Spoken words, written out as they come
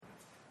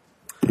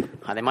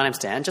Hi there, my name's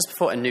Dan. Just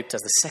before Anoop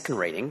does the second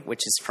reading, which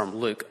is from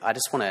Luke, I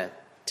just want to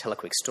tell a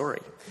quick story.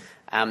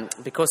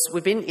 Because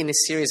we've been in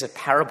this series of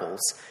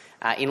parables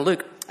in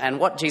Luke, and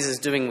what Jesus is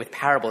doing with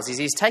parables is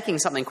he's taking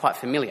something quite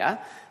familiar,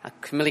 a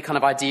familiar kind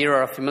of idea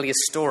or a familiar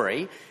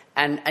story,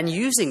 and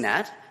using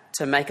that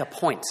to make a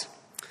point.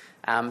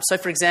 So,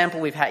 for example,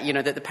 we've had,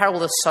 the parable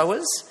of the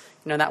sowers,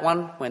 that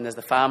one, when there's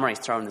the farmer, he's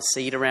throwing the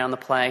seed around the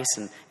place,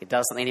 and he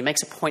does something, and he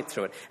makes a point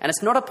through it. And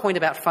it's not a point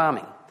about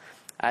farming.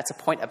 It's a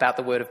point about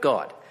the Word of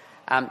God.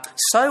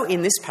 So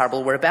in this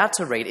parable we're about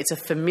to read, it's a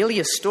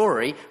familiar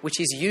story which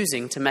he's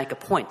using to make a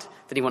point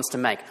that he wants to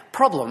make.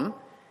 Problem,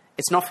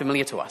 it's not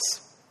familiar to us.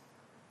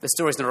 The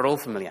story's not at all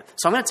familiar.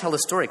 So I'm going to tell the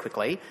story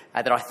quickly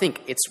that I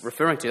think it's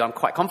referring to, I'm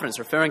quite confident it's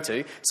referring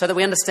to, so that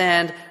we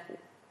understand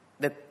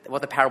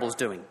what the parable's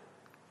doing.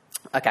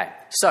 Okay,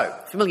 so,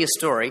 familiar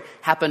story,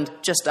 happened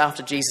just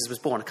after Jesus was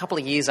born. A couple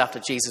of years after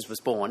Jesus was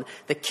born,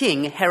 the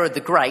king, Herod the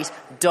Great,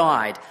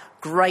 died.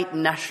 Great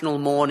national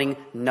mourning,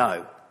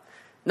 no.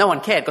 No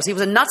one cared because he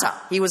was a nutter.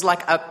 He was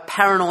like a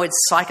paranoid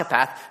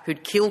psychopath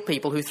who'd kill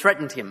people who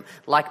threatened him,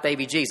 like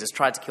baby Jesus,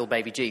 tried to kill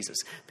baby Jesus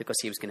because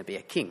he was going to be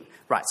a king.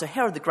 Right, so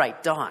Herod the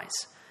Great dies.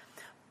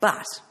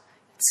 But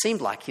it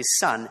seemed like his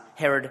son,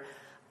 Herod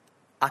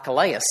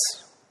Archelaus,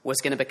 was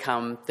going to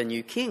become the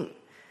new king.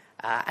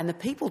 And the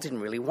people didn't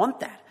really want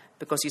that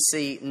because, you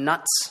see,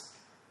 nuts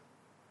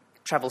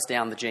travels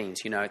down the genes,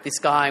 This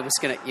guy was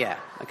going to,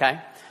 okay?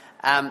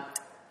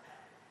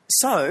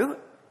 So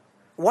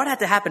what had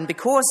to happen,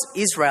 because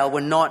Israel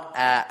were not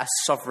a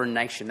sovereign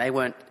nation, they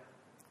weren't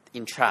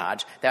in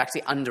charge, they were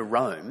actually under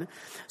Rome.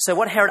 So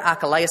what Herod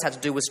Archelaus had to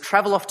do was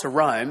travel off to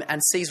Rome, and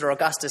Caesar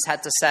Augustus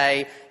had to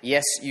say,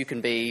 yes, you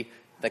can be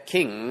the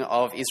king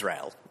of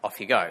Israel. Off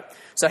you go.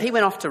 So he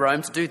went off to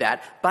Rome to do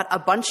that, but a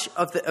bunch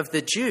of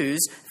the Jews,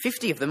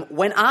 50 of them,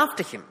 went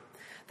after him.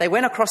 They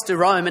went across to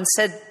Rome and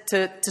said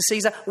to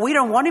Caesar, we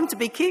don't want him to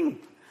be king.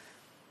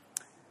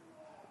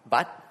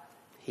 But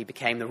he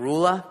became the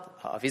ruler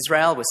of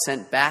Israel, was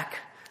sent back,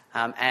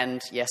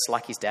 and yes,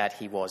 like his dad,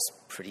 he was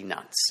pretty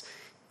nuts.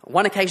 On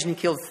one occasion, he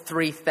killed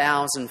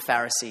 3,000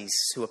 Pharisees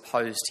who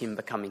opposed him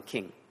becoming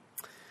king.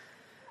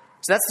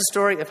 So that's the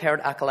story of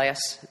Herod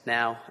Archelaus.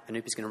 Now,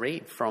 Anoop is going to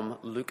read from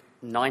Luke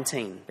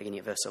 19, beginning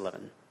at verse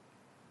 11.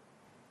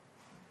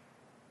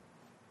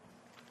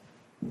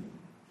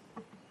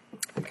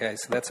 Okay,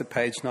 so that's at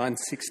page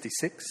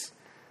 966.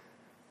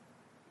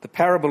 The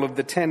parable of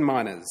the 10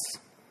 minas.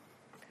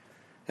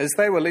 As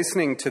they were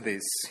listening to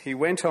this, he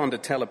went on to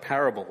tell a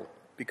parable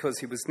because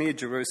he was near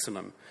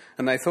Jerusalem,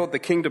 and they thought the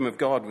kingdom of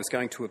God was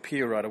going to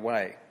appear right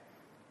away.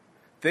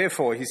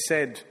 Therefore, he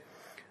said,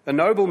 a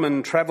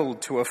nobleman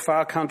travelled to a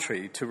far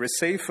country to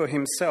receive for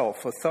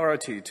himself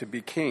authority to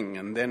be king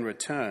and then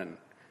return.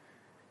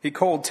 He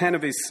called 10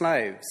 of his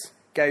slaves,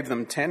 gave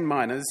them 10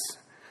 minas,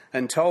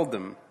 and told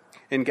them,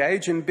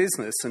 engage in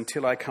business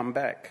until I come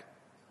back.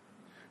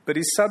 But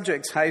his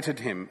subjects hated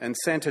him and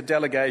sent a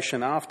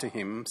delegation after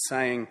him,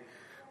 saying,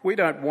 we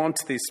don't want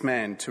this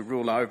man to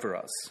rule over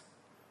us.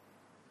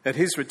 At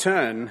his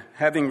return,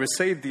 having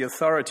received the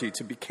authority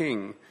to be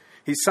king,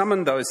 he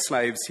summoned those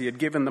slaves he had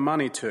given the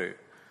money to,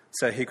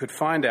 so he could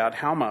find out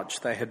how much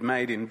they had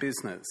made in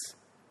business.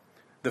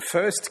 The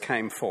first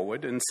came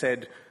forward and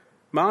said,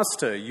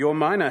 Master, your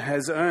mina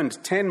has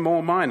earned 10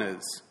 more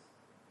minas.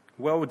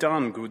 Well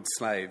done, good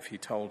slave, he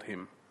told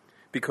him.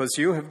 Because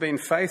you have been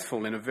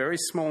faithful in a very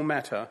small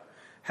matter,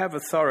 have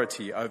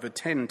authority over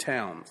 10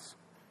 towns.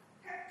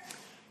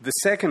 The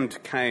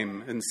second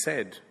came and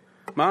said,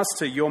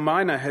 Master, your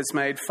mina has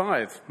made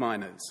 5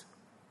 minas.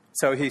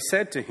 So he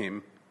said to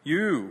him,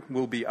 you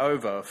will be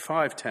over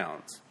 5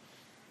 towns.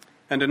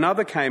 And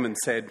another came and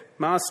said,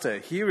 Master,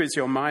 here is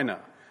your mina.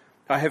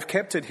 I have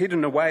kept it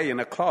hidden away in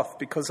a cloth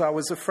because I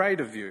was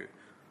afraid of you.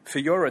 For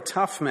you're a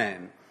tough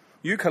man.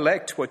 You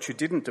collect what you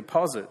didn't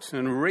deposit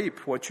and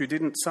reap what you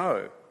didn't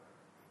sow.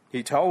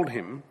 He told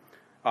him,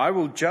 I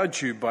will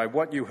judge you by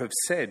what you have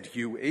said,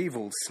 you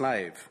evil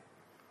slave.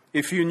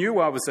 If you knew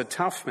I was a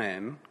tough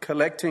man,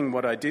 collecting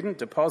what I didn't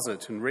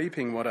deposit and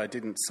reaping what I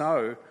didn't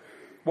sow,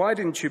 why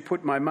didn't you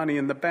put my money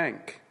in the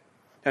bank?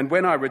 And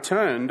when I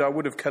returned, I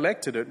would have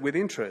collected it with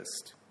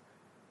interest.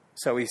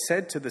 So he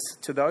said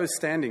to those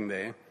standing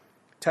there,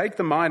 take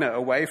the mina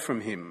away from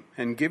him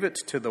and give it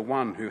to the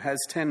one who has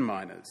 10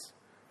 minas.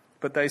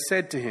 But they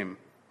said to him,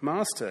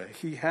 Master,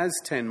 he has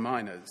 10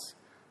 minas.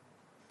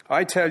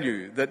 I tell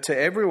you that to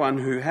everyone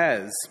who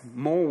has,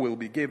 more will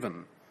be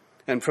given.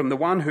 And from the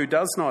one who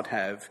does not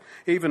have,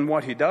 even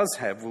what he does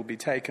have will be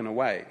taken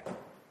away.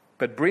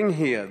 But bring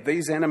here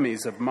these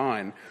enemies of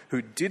mine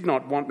who did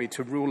not want me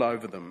to rule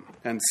over them,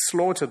 and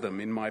slaughter them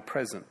in my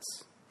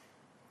presence.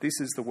 This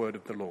is the word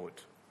of the Lord.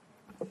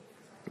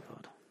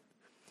 God.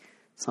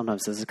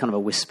 Sometimes there's a kind of a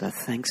whisper,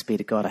 thanks be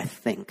to God, I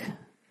think.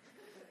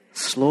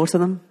 Slaughter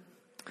them?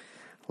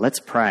 Let's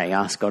pray,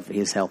 ask God for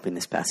his help in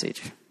this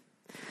passage.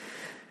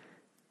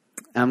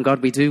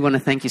 God, we do want to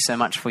thank you so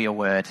much for your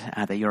word,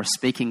 that you're a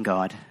speaking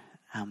God.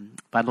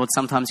 But Lord,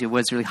 sometimes your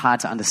word's really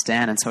hard to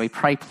understand, and so we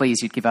pray, please,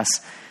 you'd give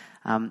us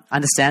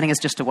understanding as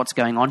just to what's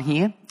going on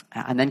here,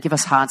 and then give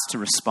us hearts to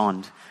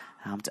respond,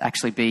 to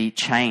actually be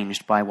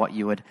changed by what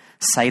you would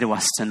say to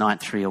us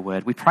tonight through your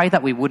word. We pray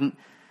that we wouldn't,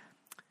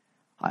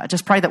 I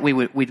just pray that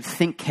we'd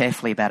think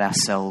carefully about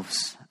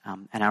ourselves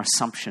and our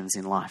assumptions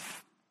in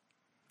life.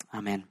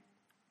 Amen.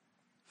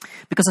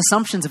 Because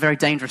assumptions are very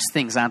dangerous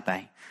things, aren't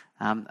they?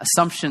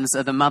 Assumptions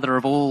are the mother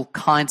of all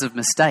kinds of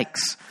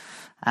mistakes.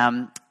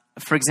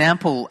 For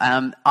example,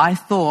 I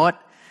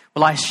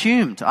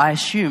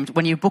assumed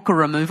when you book a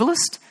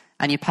removalist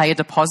and you pay a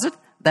deposit,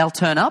 they'll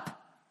turn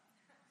up.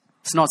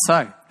 It's not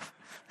so.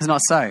 It's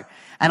not so.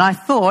 And I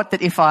thought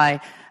that if I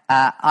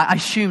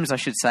assumed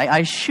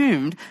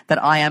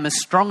that I am as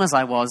strong as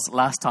I was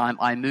last time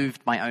I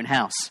moved my own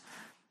house.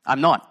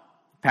 I'm not.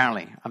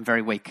 Apparently, I'm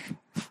very weak,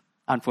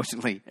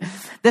 unfortunately.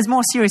 There's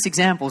more serious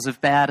examples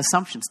of bad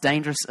assumptions,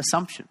 dangerous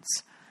assumptions.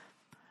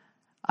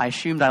 I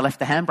assumed I left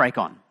the handbrake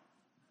on.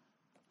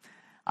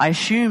 I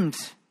assumed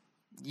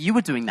you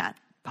were doing that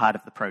part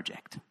of the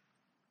project.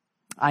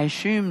 I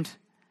assumed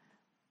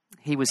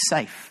he was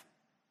safe.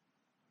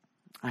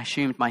 I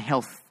assumed my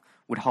health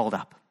would hold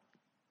up.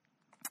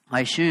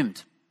 I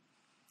assumed.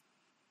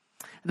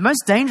 The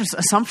most dangerous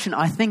assumption,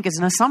 I think, is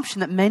an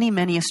assumption that many,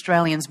 many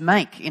Australians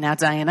make in our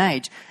day and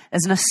age,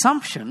 is an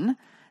assumption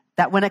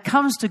that when it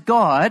comes to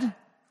God,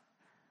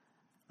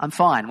 I'm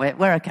fine,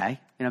 we're okay,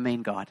 me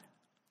and God.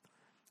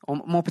 Or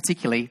more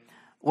particularly,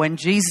 when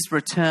Jesus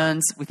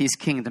returns with his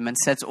kingdom and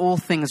sets all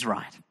things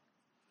right,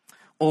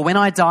 or when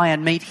I die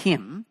and meet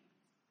him,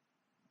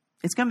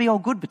 it's going to be all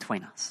good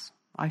between us.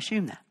 I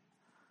assume that.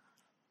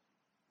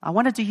 I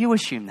wonder, do you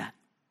assume that?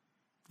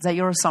 Is that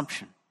your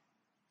assumption?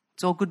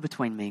 It's all good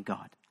between me and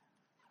God.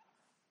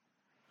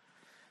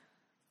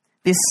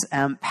 This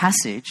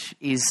passage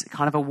is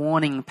kind of a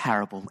warning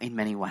parable in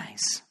many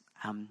ways.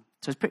 So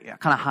it's pretty,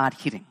 kind of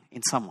hard-hitting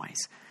in some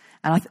ways.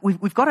 And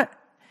we've got to...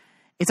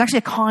 It's actually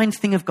a kind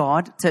thing of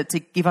God to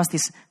give us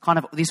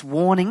this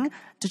warning,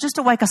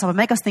 to wake us up and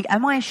make us think,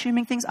 am I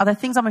assuming things? Are there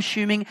things I'm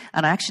assuming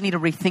and I actually need to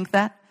rethink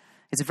that?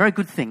 It's a very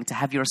good thing to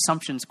have your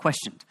assumptions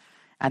questioned.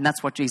 And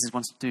that's what Jesus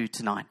wants to do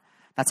tonight.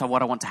 That's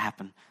what I want to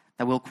happen,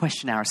 that we'll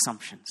question our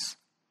assumptions.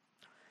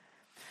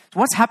 So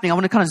what's happening? I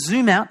want to kind of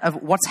zoom out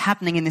of what's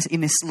happening in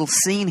this little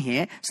scene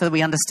here so that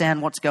we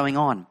understand what's going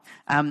on.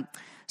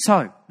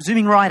 So,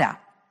 zooming right out.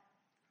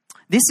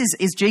 This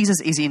is Jesus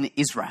is in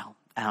Israel.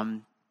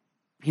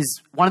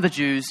 He's one of the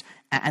Jews,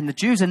 and the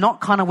Jews are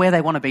not kind of where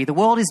they want to be. The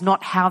world is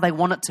not how they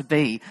want it to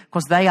be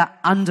because they are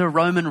under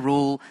Roman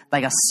rule.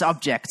 They are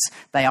subjects.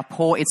 They are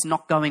poor. It's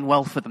not going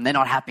well for them. They're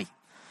not happy.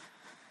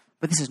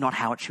 But this is not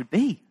how it should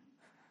be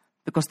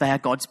because they are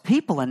God's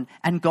people,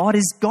 and God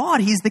is God.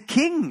 He's the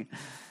King.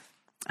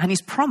 And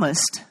he's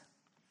promised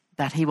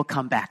that he will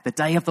come back. The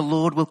day of the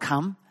Lord will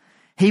come.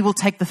 He will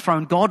take the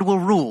throne. God will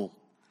rule.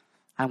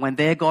 And when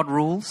their God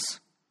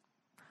rules,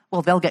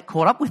 well, they'll get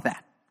caught up with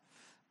that.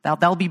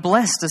 They'll be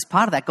blessed as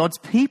part of that. God's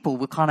people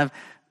will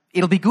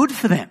it'll be good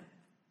for them.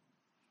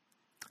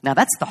 Now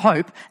that's the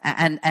hope.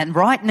 And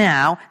right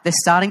now they're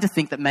starting to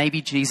think that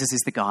maybe Jesus is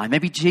the guy.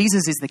 Maybe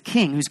Jesus is the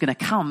king who's going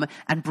to come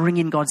and bring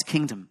in God's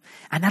kingdom.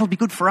 And that'll be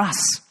good for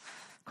us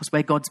because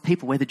we're God's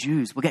people. We're the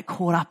Jews. We'll get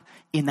caught up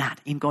in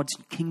that, in God's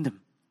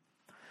kingdom.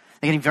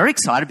 They're getting very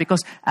excited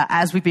because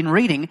as we've been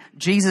reading,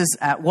 Jesus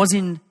was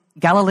in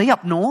Galilee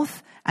up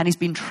north. And he's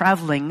been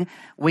traveling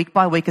week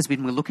by week as we're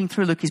looking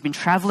through Luke. He's been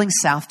traveling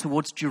south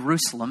towards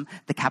Jerusalem,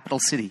 the capital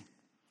city.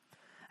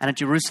 And at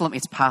Jerusalem,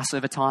 it's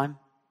Passover time.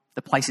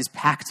 The place is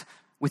packed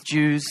with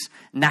Jews.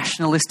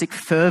 Nationalistic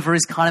fervor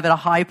is kind of at a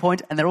high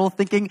point. And they're all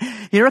thinking,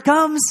 here it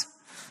comes.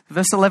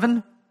 Verse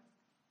 11.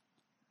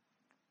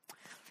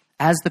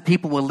 As the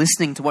people were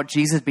listening to what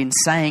Jesus had been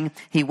saying,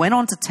 he went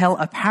on to tell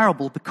a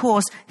parable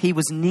because he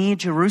was near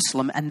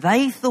Jerusalem. And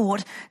they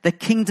thought the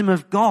kingdom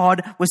of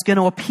God was going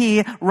to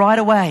appear right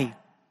away.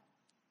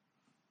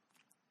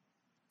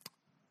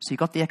 So you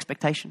got the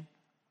expectation.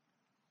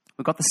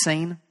 We've got the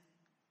scene.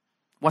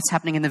 What's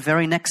happening in the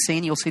very next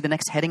scene? You'll see the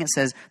next heading. It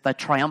says the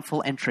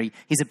triumphal entry.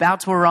 He's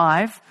about to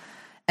arrive.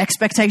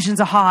 Expectations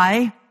are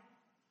high.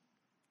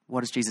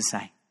 What does Jesus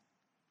say?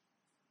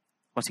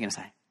 What's he going to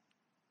say?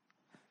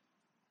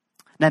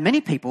 Now,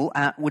 many people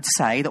would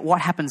say that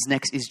what happens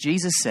next is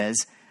Jesus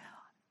says,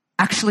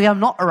 actually, I'm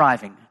not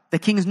arriving. The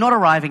king's not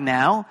arriving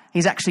now.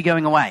 He's actually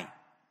going away.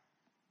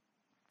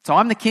 So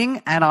I'm the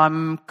king and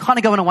I'm kind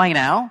of going away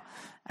now.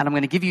 And I'm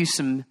going to give you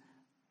some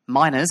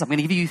minors. I'm going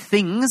to give you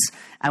things.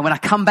 And when I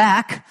come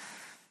back,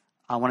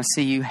 I want to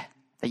see you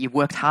that you've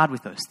worked hard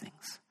with those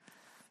things.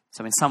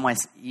 So in some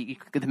ways,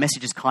 the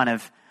message is kind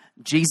of,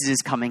 Jesus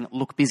is coming,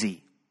 look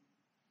busy.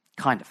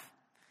 Kind of.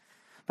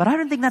 But I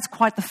don't think that's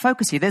quite the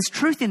focus here. There's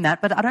truth in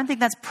that, but I don't think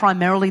that's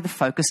primarily the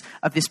focus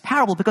of this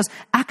parable because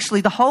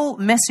actually the whole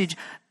message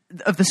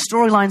of the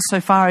storyline so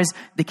far is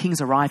the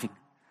king's arriving.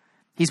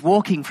 He's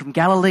walking from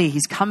Galilee.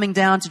 He's coming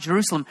down to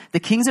Jerusalem. The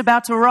king's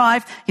about to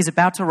arrive. He's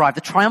about to arrive.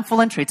 The triumphal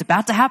entry. It's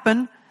about to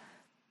happen.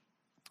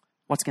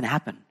 What's going to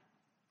happen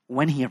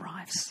when he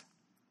arrives?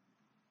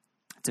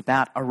 It's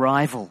about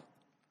arrival.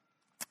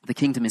 The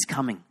kingdom is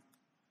coming.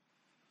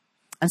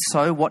 And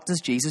so what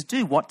does Jesus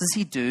do? What does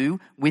he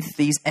do with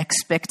these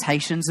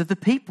expectations of the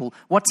people?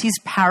 What's his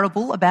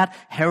parable about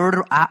Herod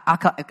or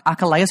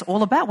Archelaus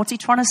all about? What's he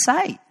trying to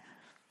say?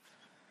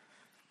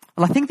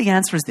 Well, I think the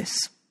answer is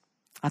this.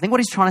 I think what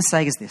he's trying to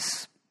say is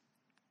this.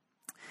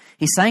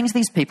 He's saying to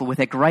these people with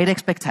their great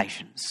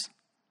expectations,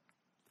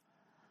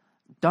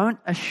 don't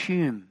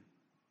assume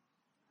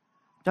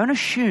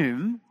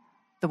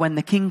that when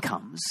the king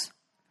comes,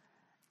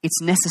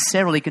 it's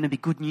necessarily going to be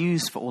good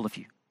news for all of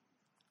you.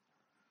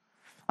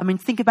 I mean,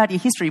 think about your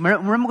history.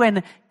 Remember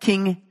when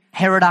King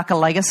Herod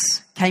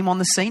Archelaus came on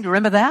the scene? Do you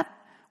remember that?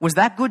 Was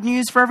that good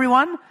news for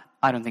everyone?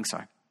 I don't think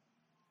so.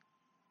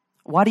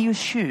 Why do you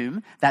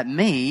assume that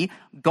me,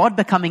 God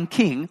becoming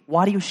king,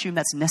 why do you assume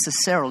that's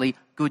necessarily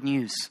good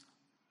news?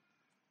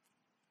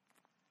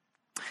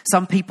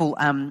 Some people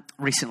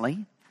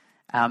recently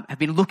have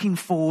been looking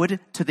forward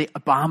to the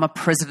Obama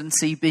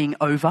presidency being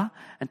over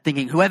and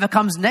thinking, whoever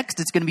comes next,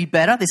 it's going to be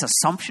better. This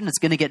assumption, it's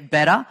going to get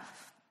better.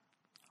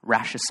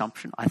 Rash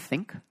assumption, I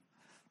think.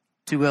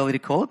 Too early to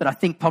call it, but I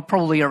think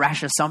probably a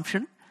rash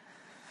assumption.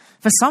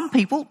 For some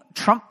people,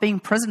 Trump being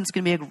president is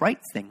going to be a great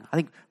thing. I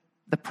think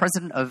the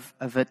president of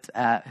it,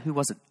 who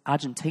was it,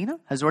 Argentina,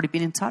 has already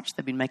been in touch.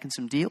 They've been making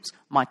some deals.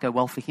 Might go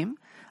well for him.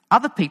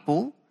 Other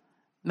people,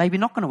 maybe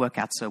not going to work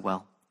out so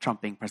well,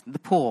 Trump being president. The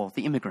poor,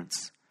 the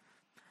immigrants.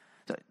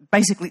 So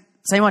basically,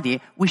 same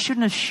idea. We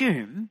shouldn't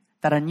assume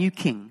that a new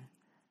king,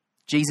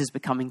 Jesus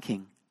becoming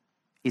king,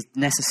 is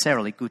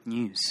necessarily good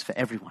news for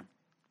everyone.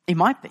 It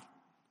might be.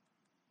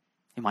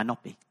 It might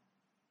not be.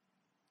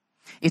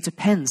 It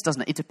depends,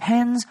 doesn't it? It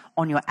depends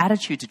on your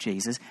attitude to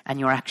Jesus and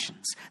your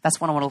actions. That's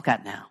what I want to look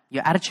at now.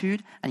 Your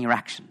attitude and your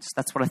actions.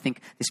 That's what I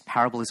think this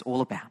parable is all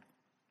about.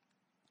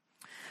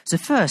 So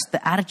first,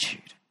 the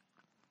attitude.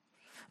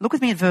 Look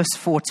with me at verse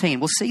 14.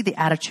 We'll see the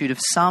attitude of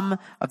some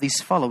of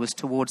these followers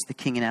towards the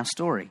king in our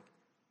story.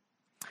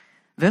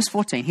 Verse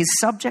 14, his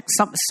subjects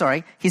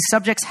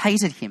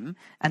hated him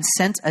and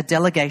sent a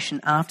delegation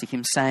after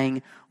him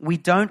saying, we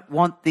don't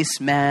want this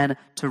man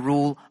to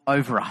rule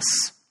over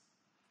us.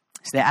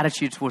 It's their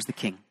attitude towards the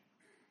king.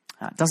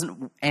 It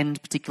doesn't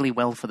end particularly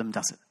well for them,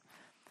 does it?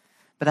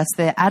 But that's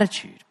their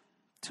attitude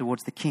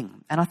towards the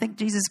king. And I think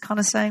Jesus is kind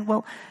of saying,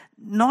 well,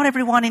 not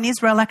everyone in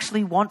Israel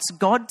actually wants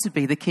God to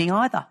be the king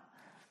either.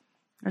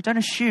 Don't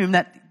assume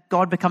that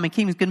God becoming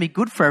king is going to be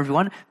good for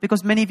everyone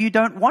because many of you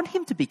don't want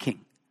him to be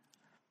king.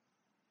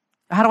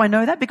 How do I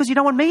know that? Because you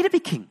don't want me to be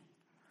king.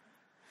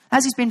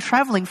 As he's been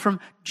traveling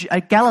from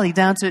Galilee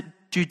down to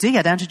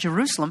Judea, down to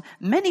Jerusalem,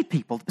 many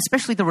people,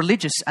 especially the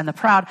religious and the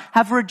proud,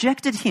 have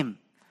rejected him.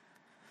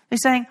 They're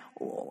saying,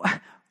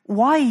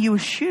 why are you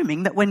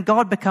assuming that when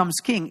God becomes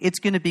king, it's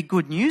going to be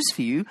good news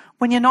for you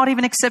when you're not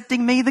even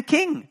accepting me, the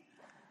king?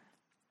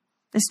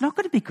 It's not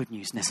going to be good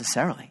news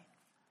necessarily.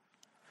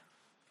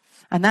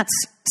 And that's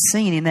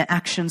seen in their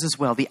actions as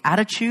well. The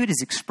attitude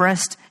is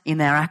expressed in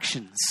their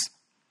actions.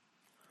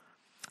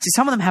 See,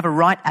 some of them have a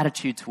right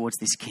attitude towards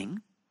this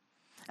king,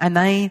 and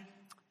they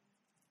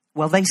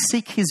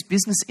seek his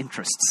business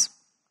interests.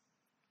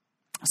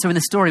 So in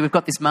the story, we've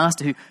got this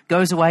master who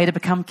goes away to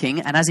become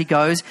king, and as he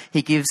goes,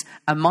 he gives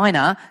a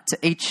mina to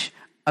each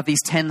of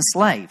these 10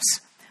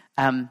 slaves.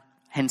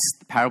 Hence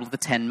the parable of the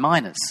 10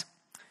 minas.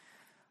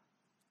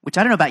 Which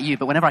I don't know about you,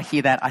 but whenever I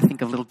hear that, I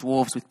think of little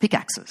dwarves with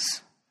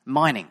pickaxes,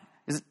 mining.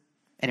 Is it?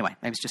 Anyway,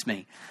 maybe it's just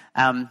me.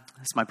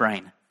 It's my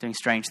brain doing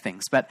strange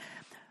things. But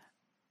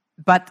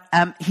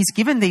he's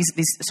given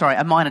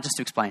a mina, just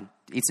to explain.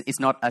 It's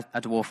not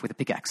a dwarf with a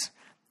pickaxe.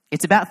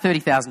 It's about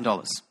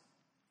 $30,000.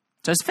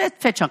 So it's a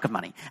fair chunk of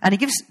money. And he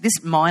gives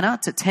this mina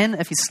to 10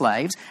 of his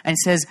slaves, and he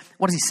says,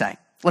 what does he say?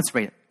 Let's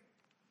read it.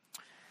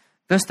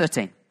 Verse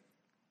 13.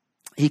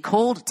 He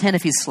called 10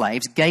 of his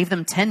slaves, gave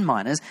them 10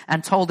 minas,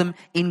 and told them,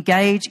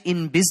 engage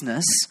in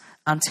business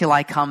until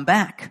I come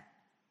back.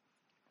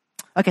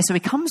 Okay, so he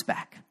comes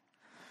back.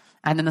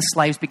 And then the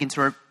slaves begin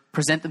to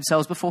present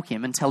themselves before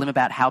him and tell him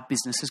about how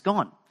business has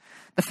gone.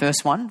 The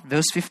first one,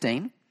 verse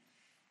 16.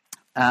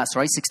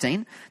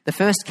 The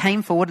first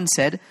came forward and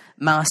said,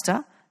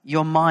 Master,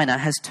 your mina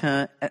has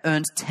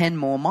earned 10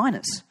 more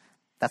minas.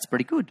 That's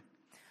pretty good.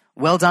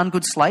 Well done,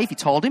 good slave, he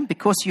told him,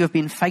 because you have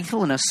been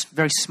faithful in a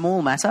very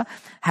small matter,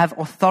 have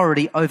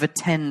authority over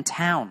 10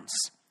 towns.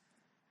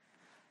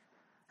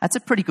 That's a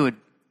pretty good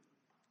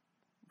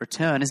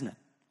return, isn't it?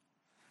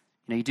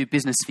 You know, you do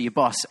business for your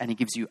boss and he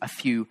gives you a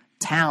few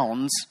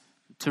towns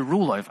to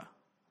rule over.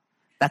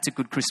 That's a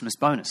good Christmas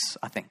bonus,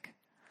 I think.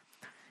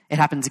 It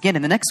happens again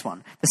in the next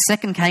one. The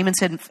second came and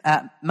said,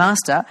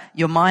 Master,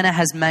 your mina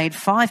has made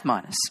 5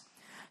 minas.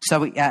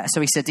 So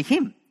he said to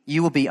him,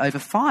 you will be over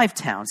 5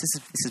 towns.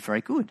 This is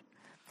very good.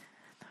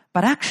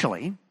 But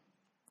actually,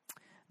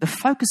 the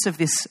focus of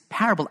this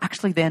parable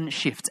actually then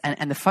shifts,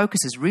 and the focus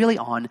is really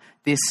on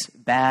this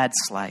bad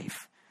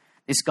slave.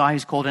 This guy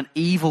who's called an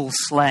evil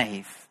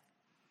slave.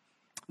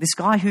 This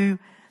guy who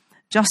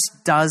just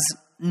does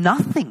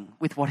nothing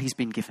with what he's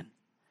been given.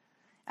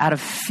 Out of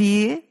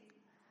fear,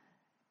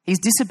 he's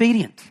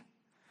disobedient.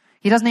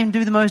 He doesn't even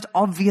do the most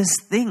obvious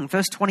thing.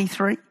 Verse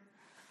 23.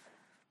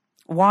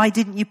 Why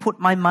didn't you put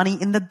my money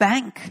in the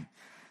bank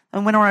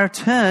And when I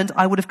returned,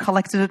 I would have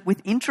collected it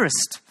with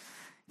interest.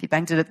 If he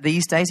banked it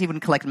these days, he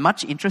wouldn't collect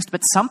much interest,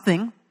 but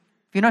something.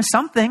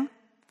 Something.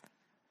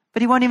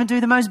 But he won't even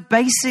do the most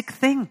basic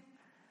thing.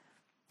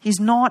 He's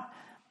not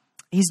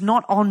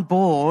on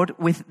board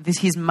with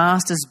his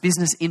master's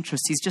business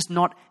interests. He's just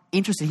not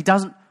interested. He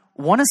doesn't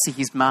want to see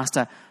his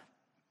master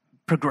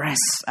progress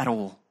at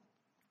all.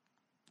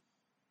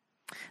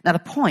 Now the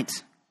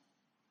point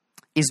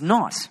is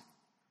not,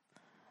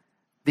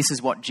 this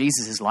is what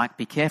Jesus is like,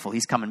 be careful,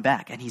 he's coming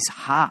back, and he's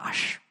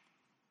harsh.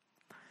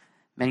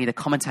 Many of the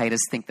commentators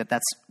think that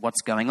that's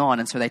what's going on,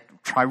 and so they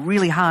try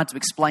really hard to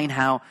explain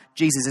how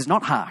Jesus is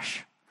not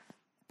harsh.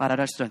 But I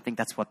just don't think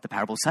that's what the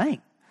parable's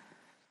saying.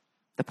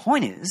 The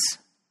point is,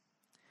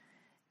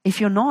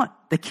 if you're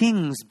not the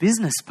king's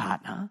business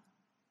partner,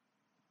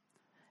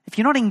 if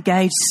you're not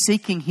engaged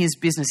seeking his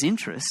business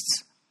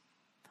interests,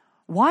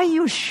 why are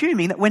you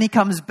assuming that when he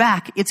comes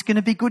back, it's going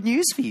to be good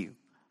news for you?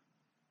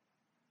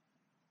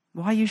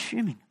 Why are you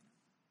assuming?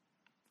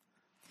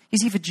 You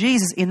see, for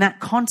Jesus, in that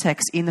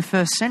context, in the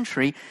first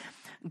century,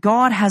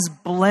 God has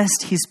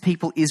blessed his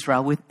people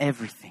Israel with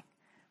everything.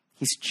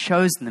 He's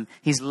chosen them.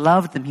 He's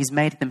loved them. He's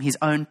made them his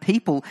own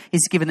people.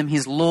 He's given them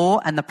his law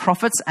and the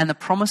prophets and the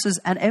promises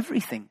and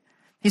everything.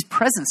 His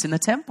presence in the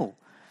temple.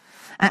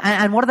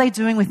 And what are they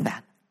doing with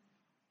that?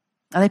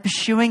 Are they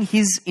pursuing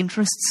his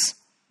interests?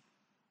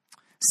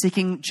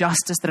 Seeking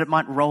justice that it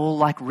might roll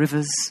like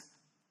rivers?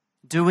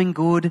 Doing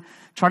good?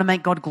 Trying to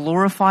make God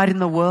glorified in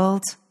the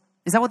world?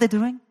 Is that what they're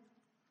doing?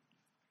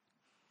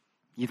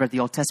 You've read the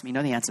Old Testament. You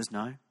know the answer is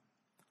no.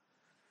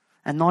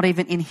 And not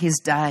even in his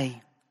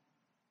day.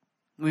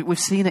 We've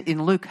seen it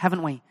in Luke,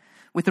 haven't we?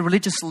 With the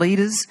religious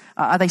leaders,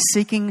 are they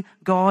seeking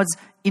God's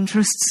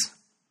interests?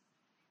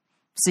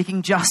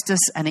 Seeking justice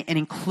and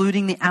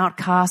including the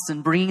outcasts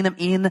and bringing them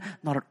in?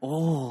 Not at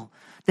all.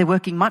 They're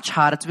working much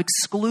harder to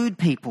exclude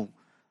people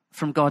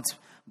from God's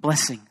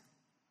blessing.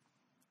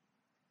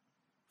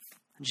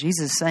 And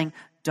Jesus is saying,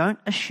 don't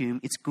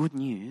assume it's good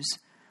news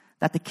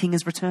that the king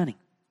is returning.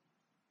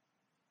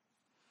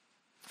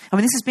 I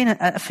mean, this has been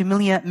a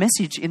familiar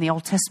message in the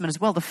Old Testament as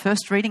well. The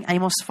first reading,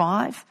 Amos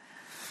 5,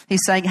 he's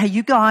saying, hey,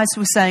 you guys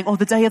who are saying,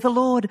 the day of the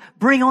Lord,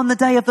 bring on the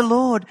day of the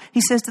Lord.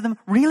 He says to them,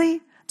 really?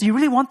 Do you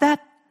really want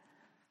that?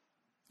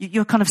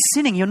 You're kind of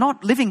sinning. You're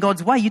not living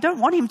God's way. You don't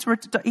want him to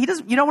return. You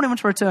don't want him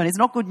to return. It's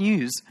not good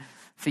news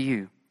for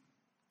you.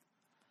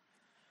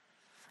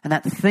 And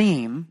that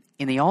theme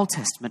in the Old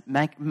Testament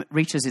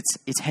reaches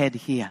its head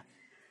here.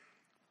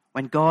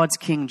 When God's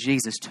King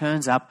Jesus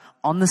turns up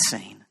on the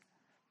scene.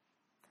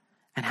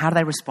 And how do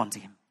they respond to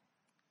him?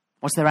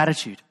 What's their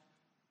attitude?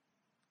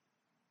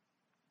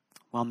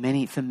 Well,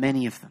 for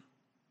many of them,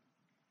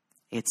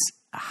 it's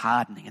a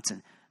hardening. It's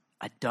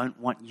I don't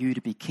want you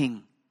to be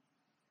king.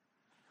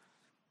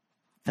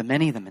 For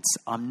many of them, it's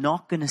I'm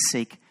not going to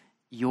seek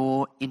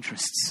your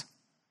interests.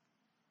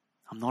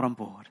 I'm not on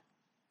board.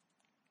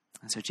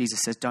 And so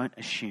Jesus says, don't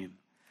assume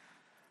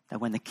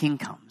that when the king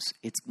comes,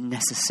 it's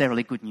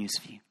necessarily good news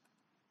for you.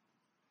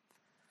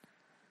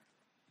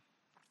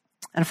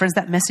 And friends,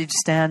 that message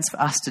stands for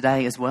us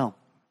today as well.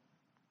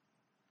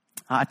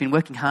 I've been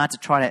working hard to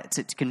try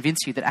to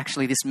convince you that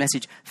actually this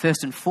message,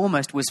 first and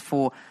foremost, was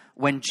for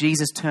when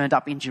Jesus turned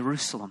up in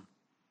Jerusalem,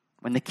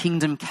 when the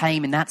kingdom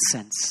came in that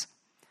sense.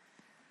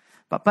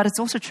 But it's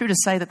also true to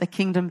say that the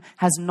kingdom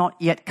has not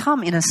yet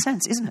come in a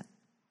sense, isn't it?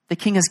 The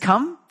king has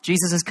come,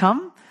 Jesus has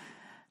come,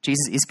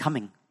 Jesus is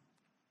coming.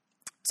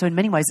 So in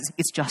many ways,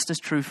 it's just as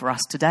true for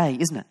us today,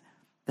 isn't it?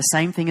 The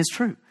same thing is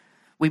true.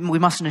 We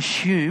mustn't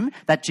assume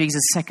that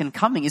Jesus' second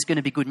coming is going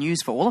to be good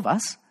news for all of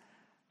us.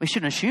 We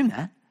shouldn't assume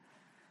that.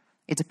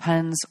 It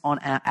depends on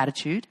our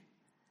attitude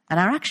and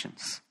our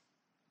actions.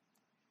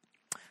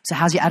 So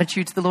how's your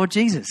attitude to the Lord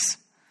Jesus?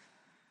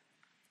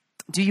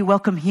 Do you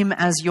welcome him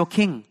as your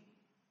king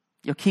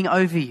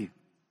over you?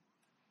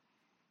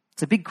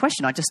 It's a big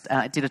question. I just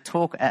did a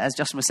talk, as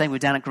Justin was saying, we were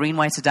down at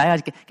Greenway today. I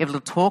gave a little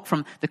talk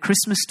from the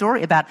Christmas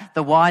story about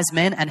the wise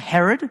men and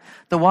Herod.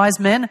 The wise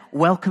men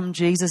welcomed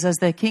Jesus as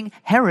their king.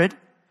 Herod,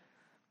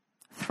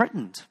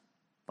 threatened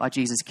by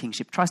Jesus'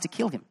 kingship, tries to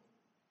kill him.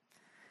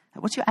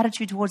 What's your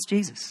attitude towards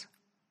Jesus?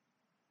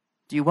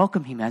 Do you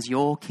welcome him as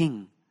your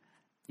king,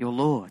 your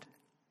Lord?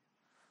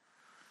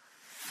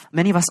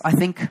 Many of us, I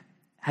think,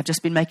 have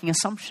just been making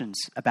assumptions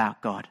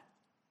about God.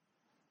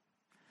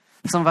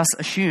 Some of us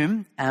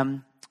assume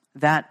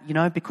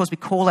that, because we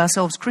call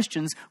ourselves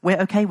Christians, we're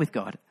okay with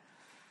God.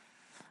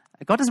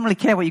 God doesn't really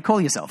care what you call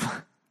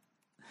yourself.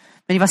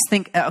 Many of us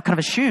kind of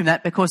assume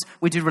that because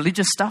we do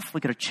religious stuff,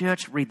 we go to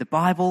church, read the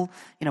Bible,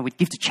 we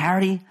give to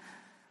charity,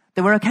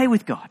 that we're okay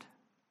with God.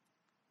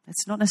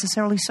 It's not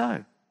necessarily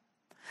so.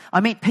 I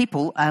meet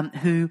people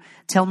who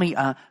tell me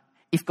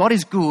if God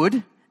is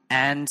good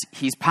and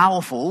he's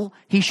powerful,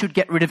 he should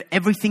get rid of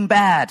everything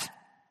bad.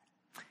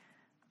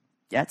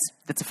 Yeah,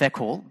 that's a fair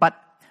call, but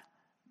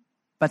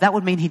that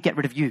would mean he'd get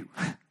rid of you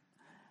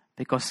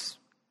because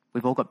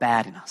we've all got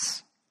bad in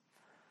us.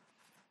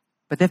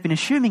 But they've been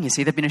assuming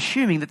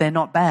that they're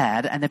not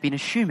bad, and they've been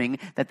assuming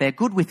that they're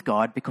good with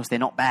God because they're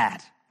not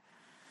bad.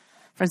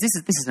 Friends, this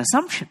is an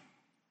assumption.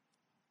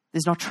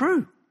 is not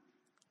true.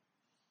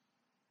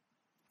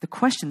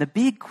 The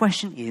big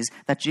question is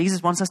that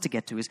Jesus wants us to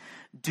get to is,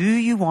 do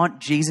you want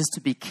Jesus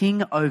to be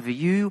king over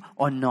you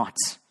or not?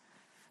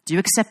 Do you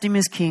accept him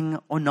as king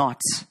or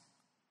not?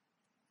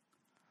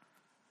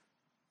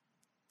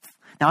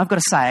 Now, I've got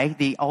to say,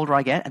 the older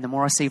I get and the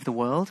more I see of the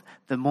world,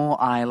 the more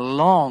I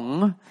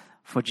long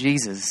for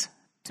Jesus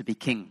to be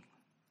king.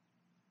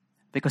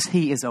 Because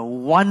he is a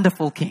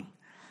wonderful king.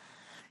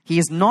 He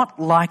is not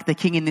like the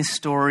king in this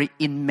story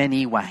in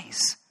many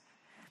ways.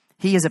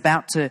 He is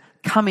about to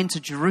come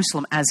into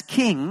Jerusalem as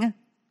king,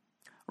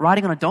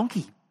 riding on a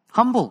donkey,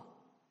 humble.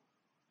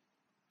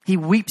 He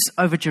weeps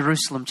over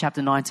Jerusalem,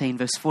 chapter 19,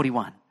 verse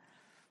 41.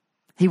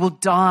 He will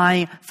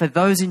die for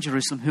those in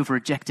Jerusalem who've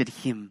rejected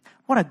him.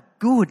 What a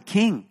good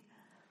king.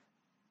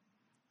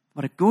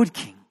 What a good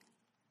king.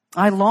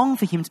 I long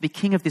for him to be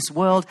king of this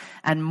world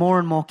and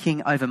more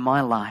king over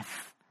my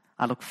life.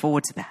 I look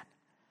forward to that.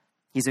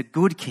 He's a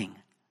good king.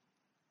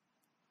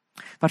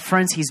 But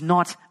friends, he's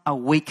not a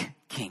weak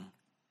king.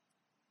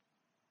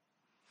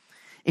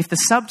 If the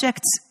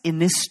subjects in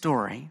this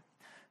story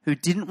who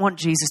didn't want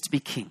Jesus to be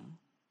king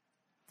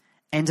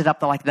ended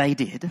up like they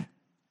did,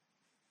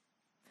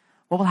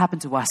 what will happen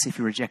to us if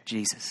we reject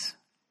Jesus?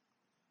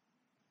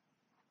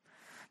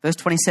 Verse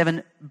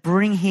 27,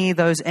 bring here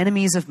those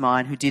enemies of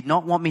mine who did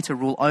not want me to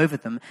rule over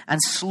them and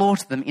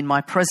slaughter them in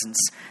my presence.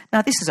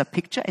 Now, this is a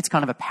picture. It's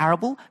kind of a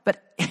parable,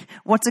 but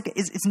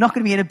it's not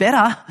going to be any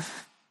better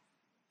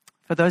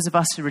for those of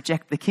us who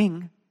reject the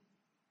king.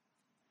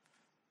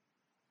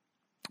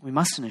 We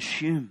mustn't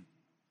assume.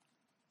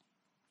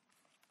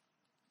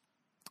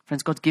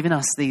 Friends, God's given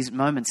us these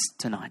moments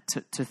tonight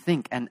to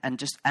think and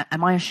just,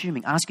 am I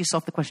assuming? Ask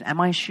yourself the question, am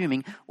I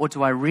assuming, or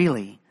do I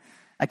really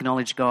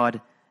acknowledge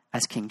God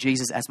as king,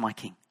 Jesus as my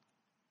king?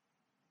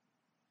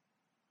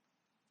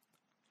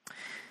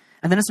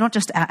 And then it's not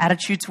just our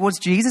attitude towards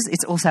Jesus,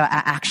 it's also our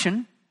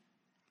action.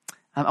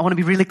 I want to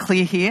be really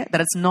clear here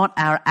that it's not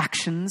our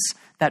actions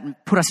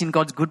that put us in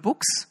God's good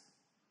books.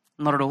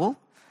 Not at all.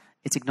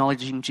 It's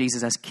acknowledging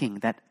Jesus as king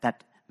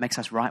that makes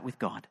us right with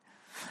God.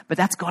 But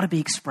that's got to be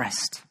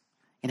expressed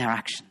in our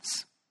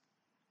actions.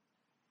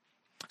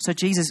 So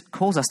Jesus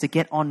calls us to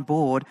get on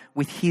board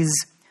with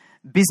his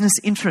business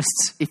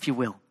interests, if you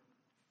will.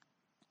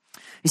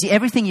 You see,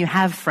 everything you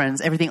have,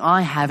 friends, everything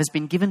I have has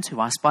been given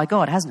to us by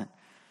God, hasn't it?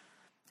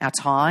 Our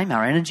time,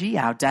 our energy,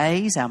 our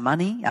days, our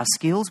money, our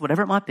skills,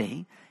 whatever it might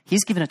be,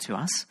 he's given it to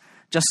us.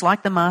 Just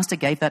like the master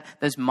gave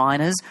those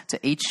minas to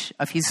each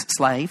of his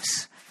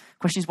slaves. The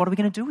question is, what are we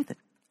going to do with it?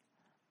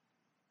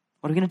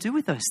 What are we going to do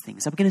with those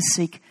things? Are we going to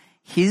seek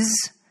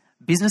his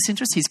business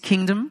interests, his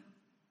kingdom,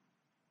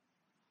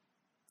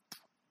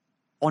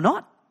 or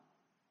not?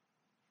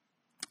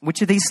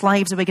 Which of these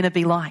slaves are we going to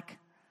be like?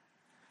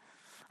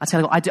 I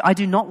tell you what, I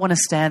do not want to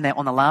stand there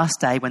on the last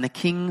day when the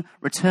king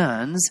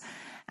returns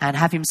and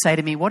have him say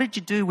to me, what did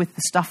you do with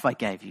the stuff I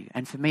gave you?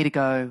 And for me to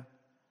go,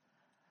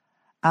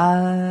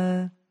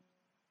 I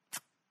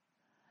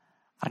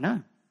don't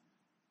know.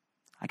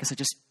 I guess I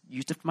just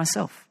used it for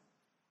myself.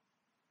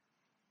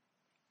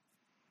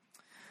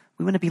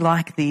 We want to be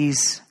like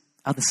these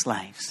other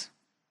slaves.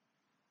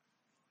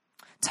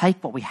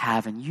 Take what we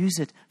have and use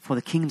it for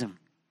the kingdom.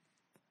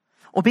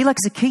 Or be like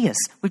Zacchaeus.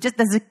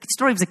 There's a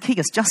story of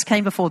Zacchaeus just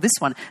came before this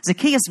one.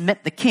 Zacchaeus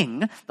met the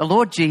king, the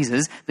Lord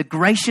Jesus, the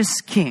gracious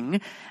king,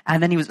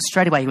 and then he was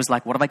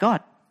like, what have I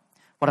got?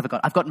 What have I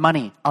got? I've got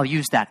money. I'll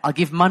use that. I'll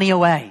give money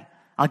away.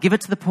 I'll give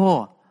it to the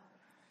poor.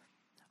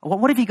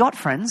 What have you got,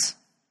 friends?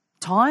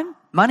 Time?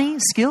 Money?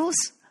 Skills?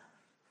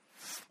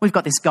 We've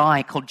got this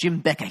guy called Jim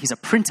Becker. He's a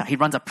printer. He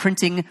runs a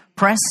printing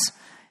press.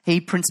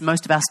 He prints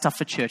most of our stuff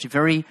for church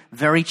very,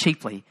 very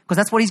cheaply because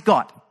that's what he's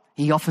got.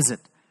 He offers it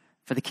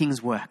for the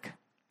king's work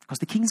because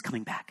the king's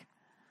coming back.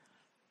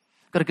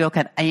 Got a girl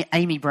called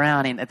Amy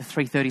Brown in at the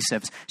 3:30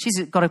 service. She's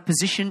got a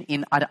position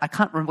in, I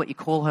can't remember what you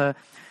call her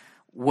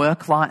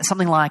work line,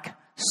 something like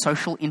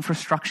social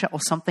infrastructure or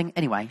something.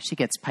 Anyway, she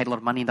gets paid a lot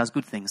of money and does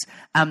good things.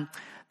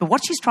 But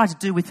what she's tried to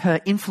do with her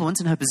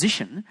influence and her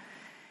position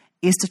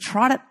is to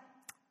try to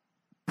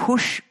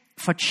push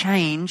for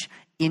change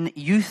in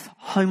youth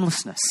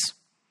homelessness.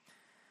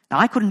 Now,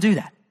 I couldn't do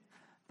that,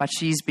 but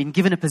she's been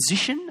given a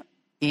position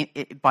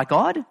by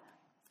God,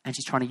 and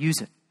she's trying to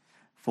use it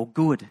for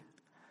good.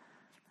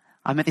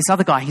 I met this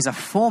other guy. He's a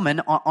foreman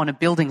on a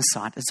building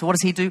site. And so what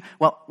does he do?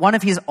 Well, one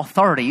of his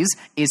authorities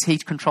is he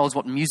controls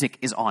what music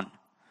is on.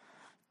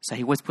 So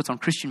he always puts on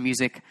Christian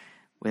music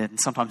and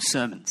sometimes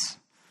sermons.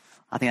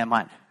 I think that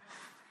might...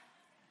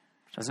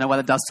 Doesn't know what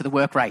it does to the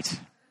work rate.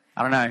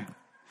 I don't know.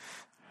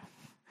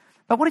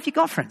 But what have you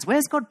got, friends?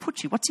 Where's God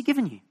put you? What's he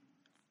given you?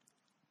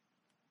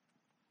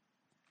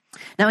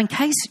 Now, in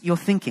case you're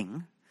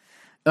thinking,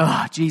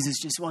 oh, Jesus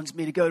just wants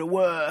me to go to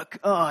work.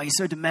 Oh, he's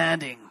so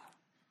demanding.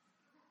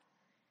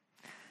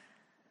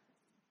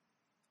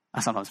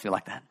 I sometimes feel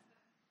like that.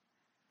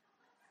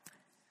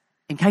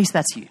 In case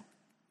that's you,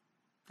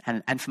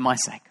 and for my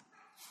sake,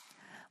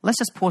 let's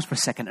just pause for a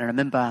second and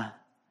remember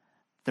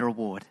the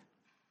reward.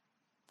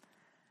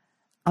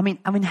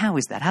 I mean, how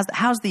is that?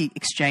 How's the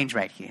exchange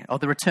rate here, or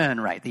the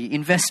return rate, the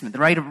investment, the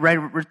rate of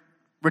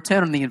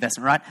return on the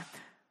investment, right?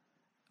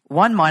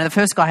 1 mina, the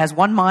first guy has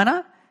 1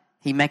 mina,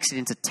 he makes it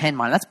into 10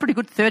 mina. That's pretty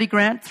good. 30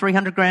 grand,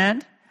 300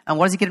 grand. And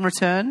what does he get in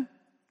return?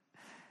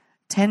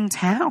 10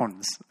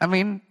 towns. I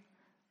mean,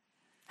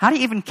 how do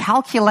you even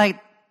calculate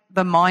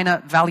the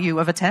mina value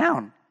of a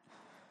town?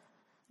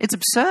 It's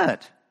absurd.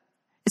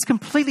 It's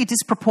completely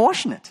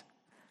disproportionate.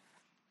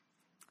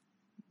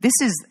 This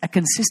is a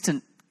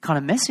consistent kind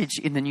of message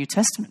in the New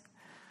Testament.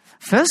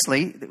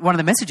 Firstly, one of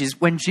the messages,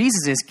 when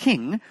Jesus is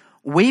king,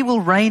 we will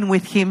reign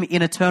with him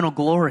in eternal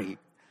glory.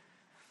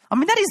 I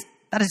mean,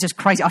 that is just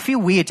crazy. I feel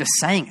weird just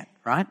saying it,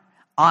 right?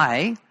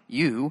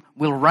 You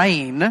will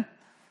reign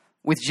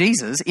with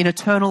Jesus in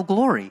eternal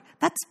glory.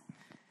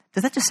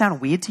 Does that just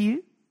sound weird to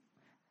you?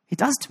 It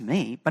does to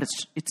me, but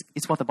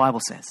it's what the Bible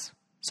says.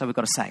 So we've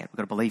got to say it. We've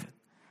got to believe it.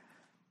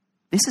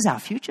 This is our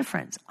future,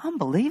 friends.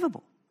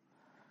 Unbelievable.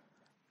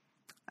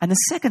 And the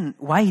second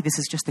way this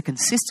is just a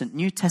consistent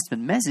New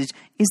Testament message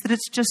is that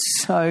it's just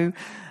so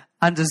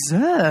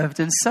undeserved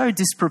and so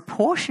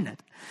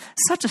disproportionate.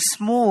 Such a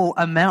small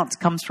amount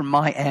comes from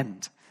my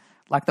end,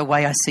 like the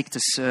way I seek to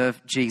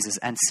serve Jesus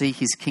and see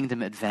his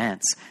kingdom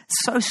advance.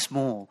 So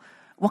small.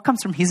 What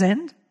comes from his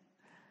end?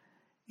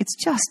 It's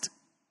just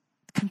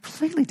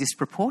completely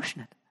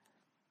disproportionate.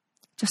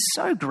 Just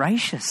so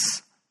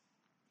gracious,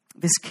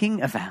 this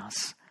king of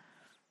ours.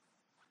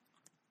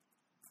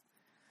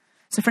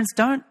 So friends,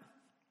 don't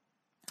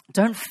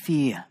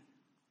fear.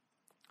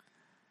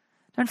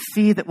 Don't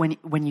fear that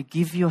when you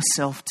give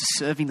yourself to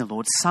serving the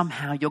Lord,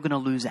 somehow you're going to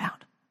lose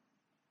out.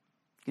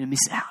 You're going to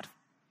miss out.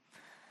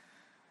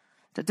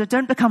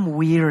 Don't become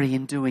weary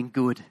in doing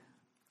good,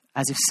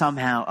 as if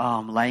somehow,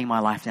 I'm laying my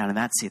life down and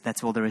that's it.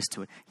 That's all there is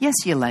to it. Yes,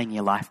 you're laying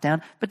your life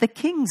down, but the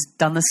king's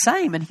done the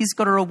same and he's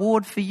got a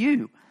reward for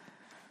you.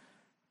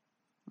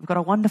 We've got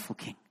a wonderful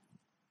king,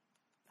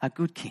 a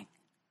good king.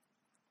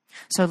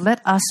 So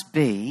let us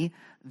be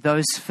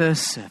those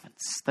first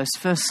servants, those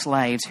first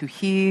slaves who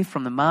hear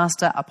from the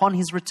master upon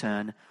his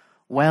return,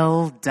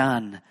 "Well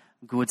done,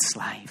 good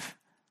slave,"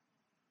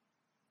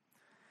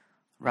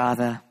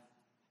 rather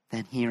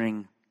than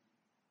hearing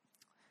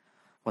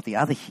what the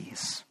other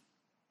hears.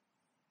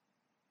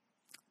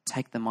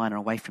 Take the mina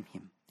away from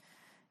him.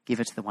 Give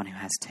it to the one who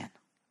has 10.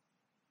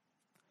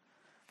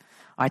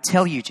 I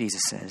tell you,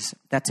 Jesus says,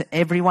 that to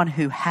everyone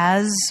who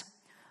has,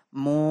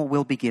 more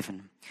will be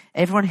given.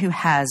 Everyone who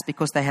has,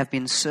 because they have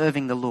been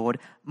serving the Lord,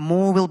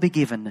 more will be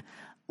given.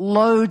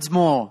 Loads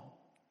more.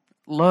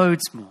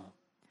 Loads more.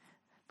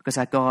 Because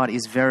our God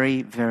is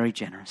very, very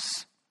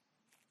generous.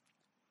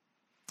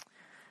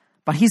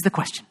 But here's the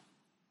question.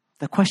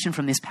 The question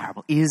from this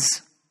parable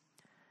is,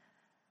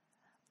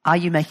 are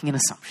you making an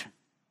assumption?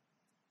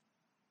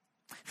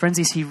 Friends,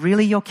 is he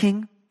really your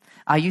king?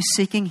 Are you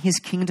seeking his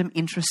kingdom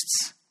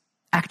interests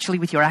actually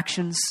with your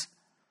actions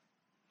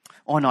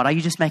or not? Are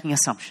you just making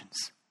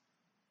assumptions?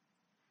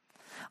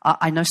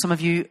 I know some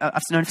of you,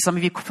 I've known some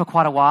of you for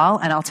quite a while,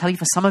 and I'll tell you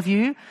for some of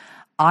you,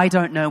 I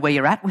don't know where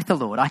you're at with the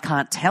Lord. I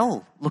can't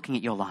tell looking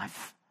at your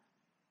life.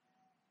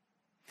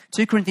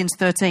 2 Corinthians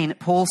 13,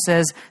 Paul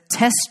says,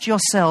 test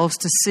yourselves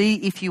to see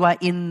if you are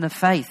in the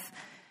faith.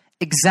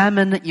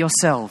 Examine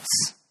yourselves.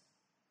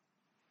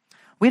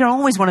 We don't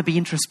always want to be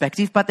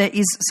introspective, but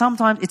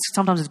sometimes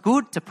it's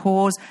good to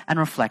pause and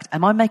reflect.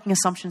 Am I making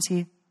assumptions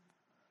here?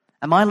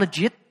 Am I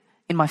legit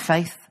in my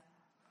faith?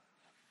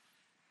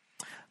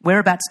 We're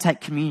about to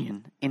take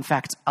communion. In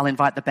fact, I'll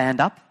invite the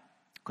band up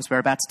because we're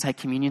about to take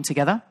communion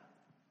together.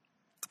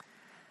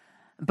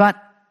 But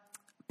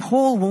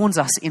Paul warns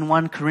us in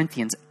 1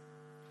 Corinthians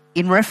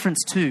in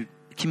reference to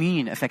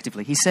communion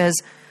effectively. He says,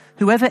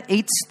 whoever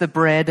eats the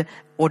bread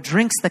or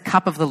drinks the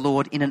cup of the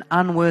Lord in an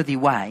unworthy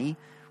way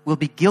will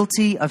be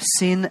guilty of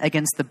sin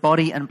against the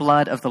body and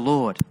blood of the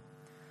Lord.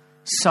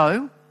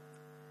 So,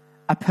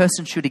 a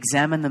person should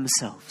examine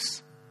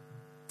themselves.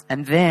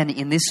 And then,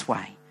 in this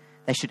way,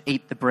 they should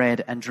eat the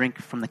bread and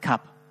drink from the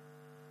cup.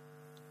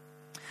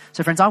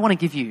 So, friends, I want to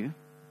give you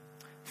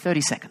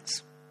 30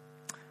 seconds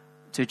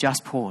to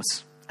just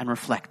pause and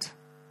reflect.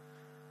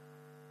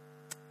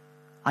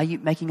 Are you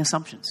making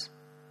assumptions?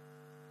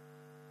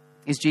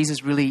 Is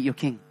Jesus really your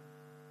king?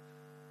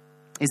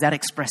 Is that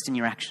expressed in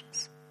your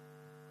actions?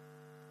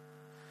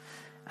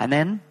 And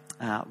then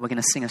we're going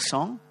to sing a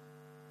song.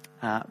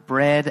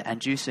 Bread and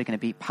juice are going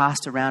to be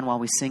passed around while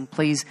we sing.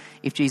 Please,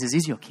 if Jesus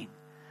is your king,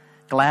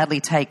 gladly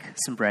take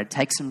some bread,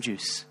 take some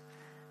juice.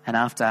 And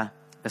after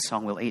the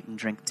song, we'll eat and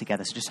drink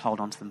together. So just hold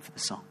on to them for the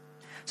song.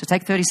 So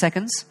take 30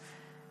 seconds,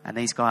 and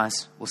these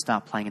guys will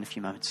start playing in a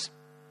few moments.